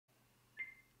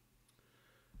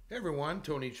Hey everyone,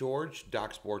 Tony George,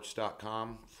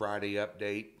 DocSports.com, Friday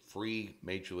update, free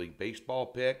Major League Baseball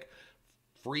pick,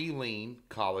 free lean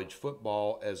college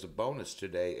football as a bonus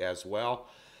today as well.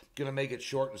 Gonna make it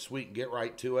short and sweet and get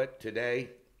right to it. Today,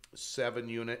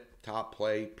 7-unit top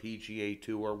play PGA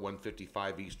Tour,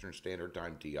 1:55 Eastern Standard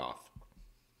Time tee off.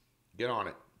 Get on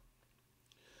it.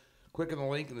 Click on the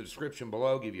link in the description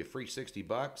below, give you a free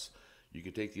 $60. You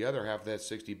can take the other half of that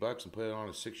 $60 and put it on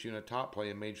a 6-unit top play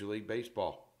in Major League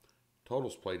Baseball.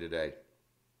 Totals play today.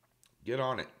 Get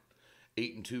on it.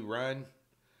 8-2 run,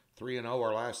 3-0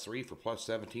 our last three for plus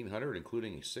 1,700,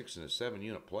 including a 6 and a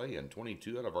 7-unit play, and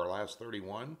 22 out of our last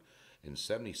 31, and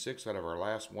 76 out of our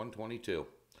last 122.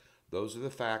 Those are the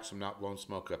facts. I'm not blowing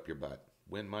smoke up your butt.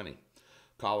 Win money.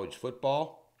 College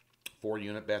football,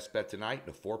 4-unit best bet tonight,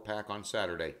 and a 4-pack on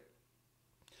Saturday.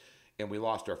 And we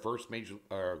lost our first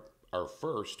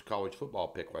college football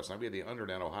pick last night. We had the under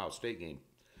in Ohio State game.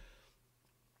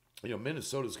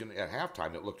 Minnesota's going to, at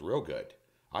halftime, it looked real good.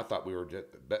 I thought we were,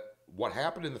 but what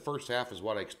happened in the first half is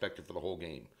what I expected for the whole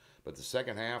game. But the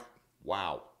second half,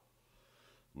 wow.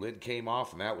 Lid came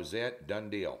off, and that was it.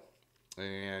 Done deal.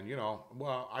 And,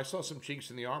 I saw some chinks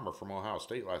in the armor from Ohio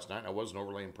State last night, and I wasn't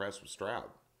overly impressed with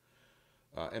Stroud.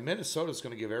 And Minnesota's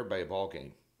going to give everybody a ball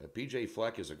game. P.J.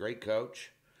 Fleck is a great coach.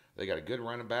 They got a good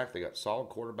running back. They got solid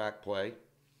quarterback play.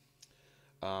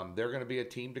 They're going to be a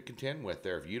team to contend with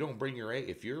there.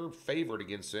 If you're favored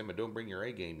against them and don't bring your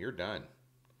A game, you're done.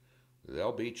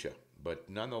 They'll beat you. But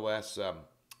nonetheless,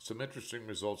 some interesting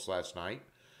results last night.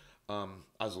 I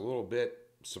was a little bit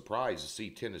surprised to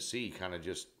see Tennessee kind of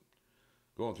just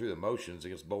going through the motions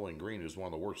against Bowling Green, who's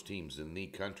one of the worst teams in the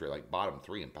country, like bottom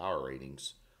 3 in power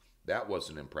ratings. That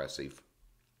wasn't impressive.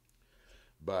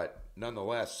 But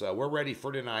nonetheless, we're ready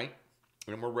for tonight,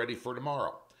 and we're ready for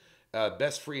tomorrow.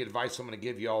 Best free advice I'm going to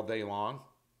give you all day long.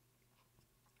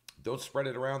 Don't spread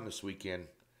it around this weekend.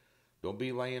 Don't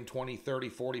be laying 20, 30,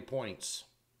 40 points.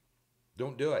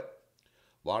 Don't do it.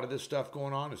 A lot of this stuff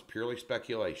going on is purely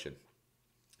speculation.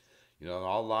 A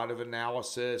lot of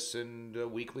analysis and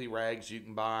weekly rags you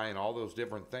can buy and all those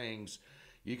different things.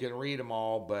 You can read them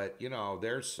all, but,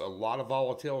 there's a lot of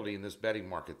volatility in this betting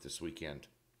market this weekend.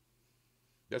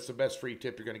 That's the best free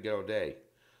tip you're going to get all day.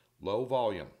 Low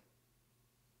volume.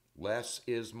 Less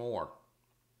is more.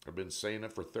 I've been saying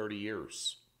it for 30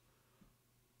 years.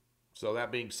 So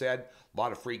that being said, a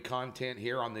lot of free content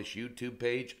here on this YouTube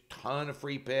page. Ton of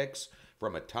free picks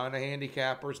from a ton of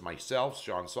handicappers. Myself,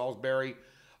 Sean Salisbury,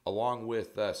 along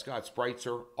with Scott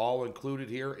Spreitzer, all included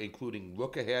here, including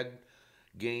look-ahead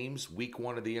games, week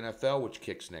 1 of the NFL, which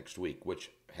kicks next week,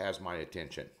 which has my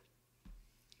attention.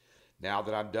 Now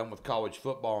that I'm done with college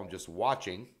football and just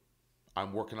watching,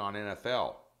 I'm working on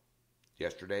NFL.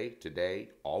 Yesterday, today,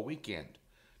 all weekend.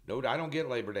 Note, I don't get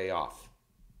Labor Day off.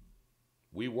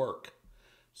 We work.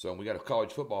 So we got a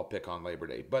college football pick on Labor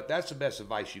Day. But that's the best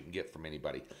advice you can get from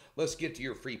anybody. Let's get to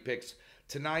your free picks.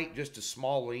 Tonight, just a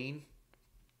small lean.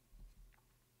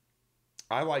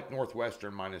 I like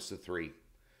Northwestern minus the 3.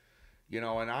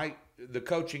 And the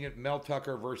coaching at Mel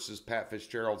Tucker versus Pat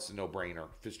Fitzgerald's a no-brainer.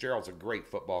 Fitzgerald's a great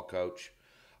football coach.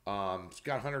 He's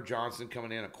got Hunter Johnson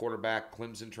coming in at quarterback,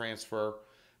 Clemson transfer.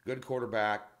 Good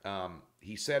quarterback.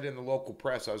 He said in the local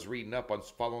press, I was reading up on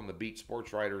following the beat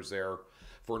sports writers there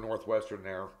for Northwestern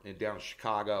there and down in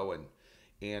Chicago,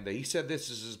 and he said this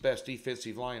is his best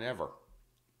defensive line ever.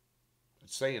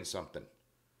 It's saying something.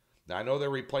 Now, I know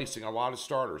they're replacing a lot of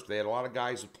starters. They had a lot of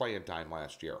guys with playing time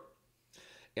last year,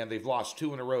 and they've lost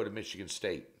 2 in a row to Michigan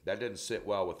State. That didn't sit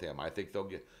well with him. I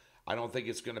don't think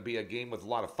it's going to be a game with a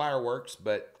lot of fireworks,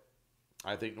 but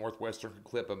I think Northwestern can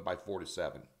clip them by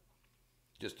 4-7.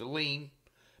 Just a lean,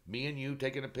 me and you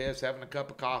taking a piss, having a cup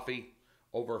of coffee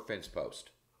over a fence post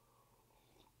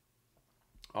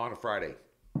on a Friday.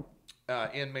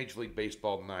 In Major League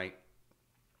Baseball tonight,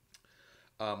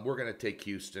 we're going to take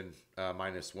Houston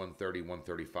minus 130,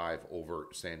 135 over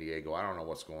San Diego. I don't know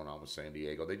what's going on with San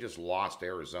Diego. They just lost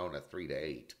Arizona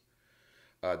 3-8.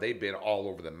 They've been all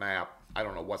over the map. I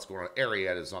don't know what's going on.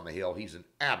 Arrieta's on the hill. He's an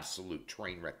absolute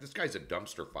train wreck. This guy's a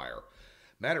dumpster fire.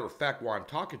 Matter of fact, while I'm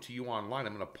talking to you online,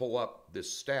 I'm going to pull up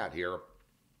this stat here.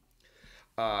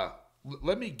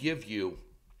 Let me give you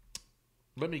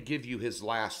his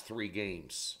last 3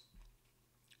 games.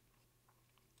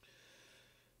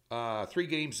 3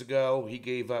 games ago, he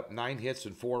gave up 9 hits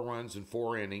and 4 runs in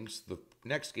 4 innings. The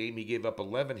next game, he gave up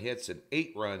 11 hits and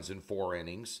 8 runs in 4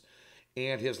 innings.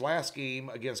 And his last game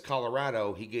against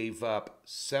Colorado, he gave up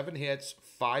 7 hits,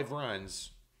 5 runs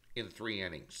in 3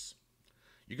 innings.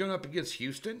 You're going up against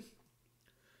Houston?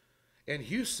 And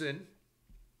Houston,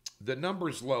 the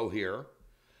number's low here,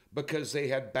 because they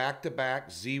had back-to-back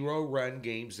 0-run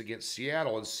games against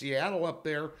Seattle. And Seattle up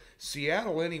there,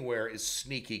 Seattle anywhere is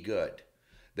sneaky good.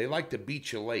 They like to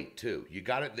beat you late, too. You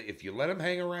got it. If you let them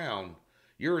hang around,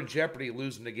 you're in jeopardy of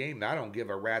losing the game. I don't give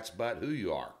a rat's butt who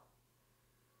you are.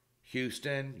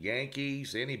 Houston,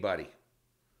 Yankees, anybody.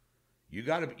 You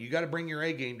got to bring your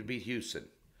A game to beat Houston.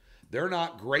 They're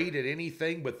not great at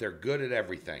anything, but they're good at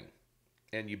everything.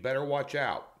 And you better watch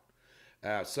out.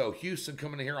 So Houston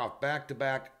coming in here off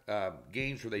back-to-back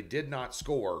games where they did not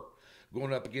score,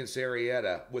 going up against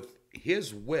Arrieta with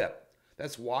his whip.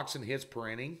 That's walks and hits per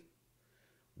inning.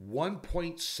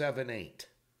 1.78.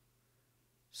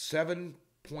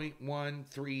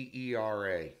 7.13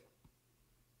 ERA.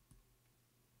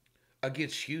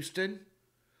 Against Houston,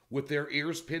 with their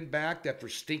ears pinned back after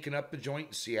stinking up the joint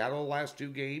in Seattle the last 2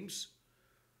 games.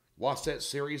 Lost that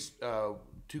series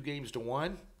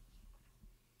 2-1.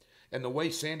 And the way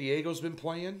San Diego's been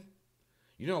playing,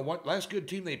 you know what? Last good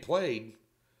team they played,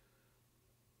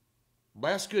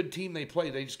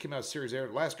 they just came out of series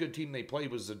there. Last good team they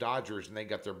played was the Dodgers, and they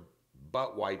got their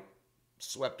butt wiped,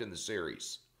 swept in the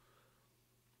series.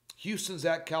 Houston's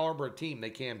that caliber of team. They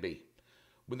can be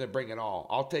when they bring it all.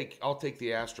 I'll take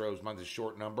the Astros minus the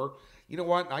short number. You know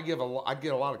what? I get a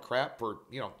lot of crap for,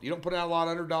 you don't put out a lot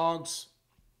of underdogs.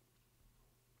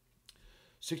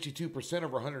 62%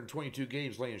 over 122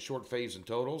 games laying short phase and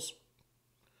totals.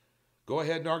 Go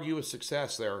ahead and argue with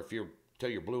success there till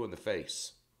you're blue in the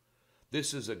face.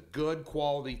 This is a good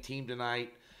quality team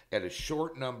tonight at a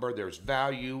short number. There's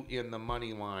value in the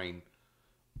money line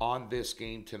on this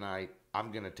game tonight.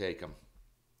 I'm going to take them.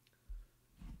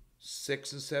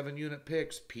 6 and 7 unit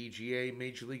picks, PGA,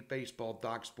 Major League Baseball,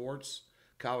 Doc Sports,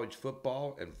 college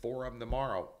football, and 4 of them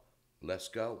tomorrow. Let's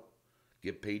go.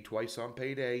 Get paid twice on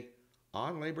payday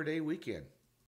on Labor Day weekend.